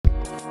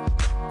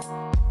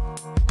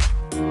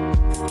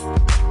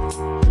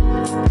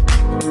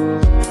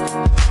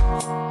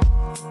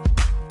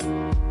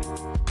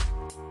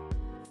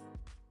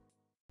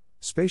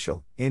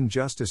Spatial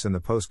injustice in the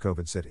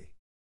post-COVID city.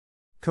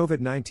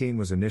 COVID-19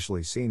 was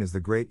initially seen as the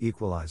great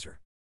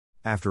equalizer.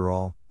 After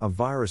all, a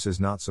virus is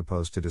not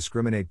supposed to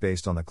discriminate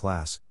based on the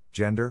class,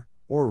 gender,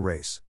 or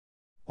race.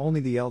 Only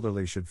the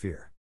elderly should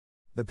fear.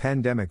 The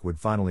pandemic would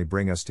finally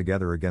bring us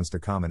together against a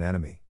common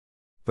enemy.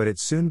 But it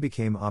soon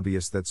became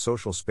obvious that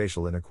social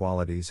spatial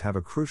inequalities have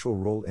a crucial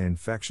role in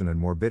infection and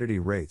morbidity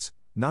rates,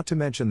 not to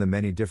mention the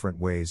many different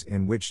ways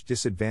in which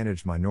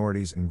disadvantaged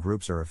minorities and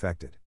groups are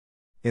affected.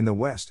 In the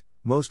West,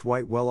 most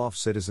white well-off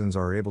citizens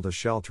are able to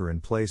shelter in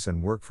place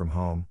and work from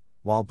home,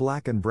 while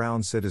black and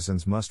brown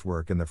citizens must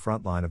work in the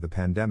front line of the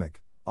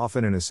pandemic,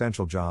 often in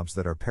essential jobs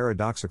that are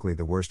paradoxically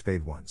the worst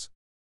paid ones.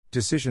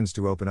 Decisions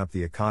to open up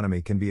the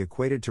economy can be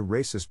equated to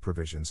racist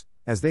provisions,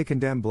 as they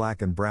condemn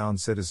black and brown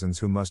citizens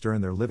who must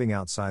earn their living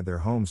outside their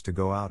homes to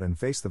go out and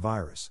face the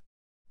virus.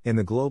 In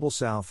the global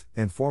South,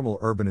 informal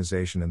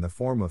urbanization in the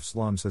form of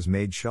slums has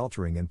made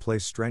sheltering in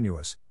place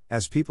strenuous,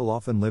 as people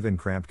often live in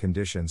cramped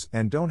conditions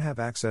and don't have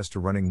access to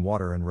running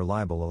water and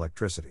reliable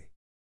electricity.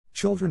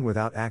 Children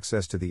without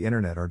access to the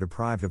internet are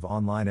deprived of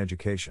online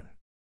education.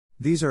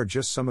 These are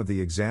just some of the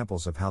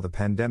examples of how the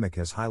pandemic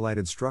has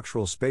highlighted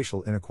structural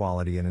spatial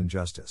inequality and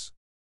injustice.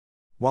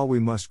 While we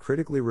must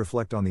critically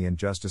reflect on the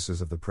injustices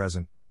of the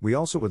present, we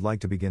also would like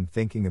to begin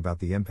thinking about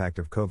the impact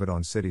of COVID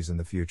on cities in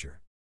the future.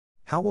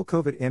 How will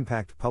COVID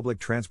impact public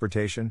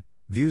transportation,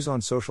 views on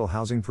social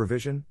housing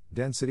provision,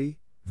 density,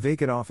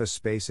 vacant office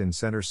space in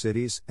center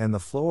cities, and the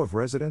flow of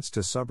residents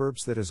to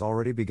suburbs that has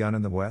already begun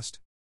in the West?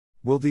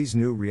 Will these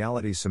new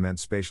realities cement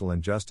spatial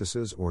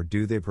injustices, or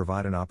do they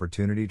provide an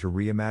opportunity to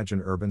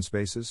reimagine urban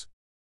spaces?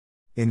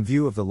 In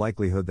view of the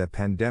likelihood that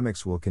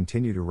pandemics will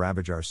continue to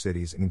ravage our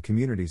cities and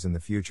communities in the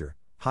future,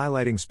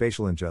 highlighting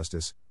spatial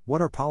injustice,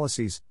 what are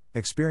policies,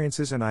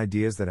 experiences, and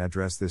ideas that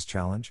address this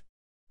challenge?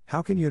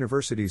 How can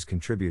universities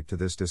contribute to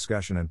this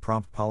discussion and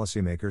prompt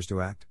policymakers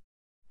to act?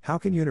 How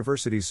can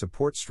universities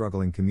support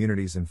struggling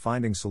communities in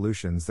finding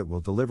solutions that will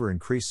deliver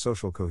increased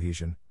social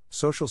cohesion,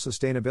 social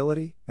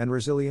sustainability, and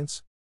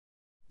resilience?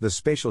 The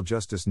Spatial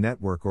Justice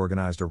Network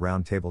organized a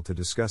roundtable to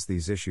discuss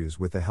these issues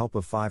with the help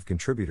of 5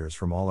 contributors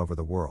from all over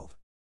the world.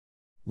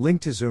 Link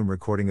to Zoom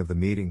recording of the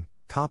meeting,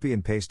 copy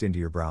and paste into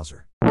your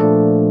browser.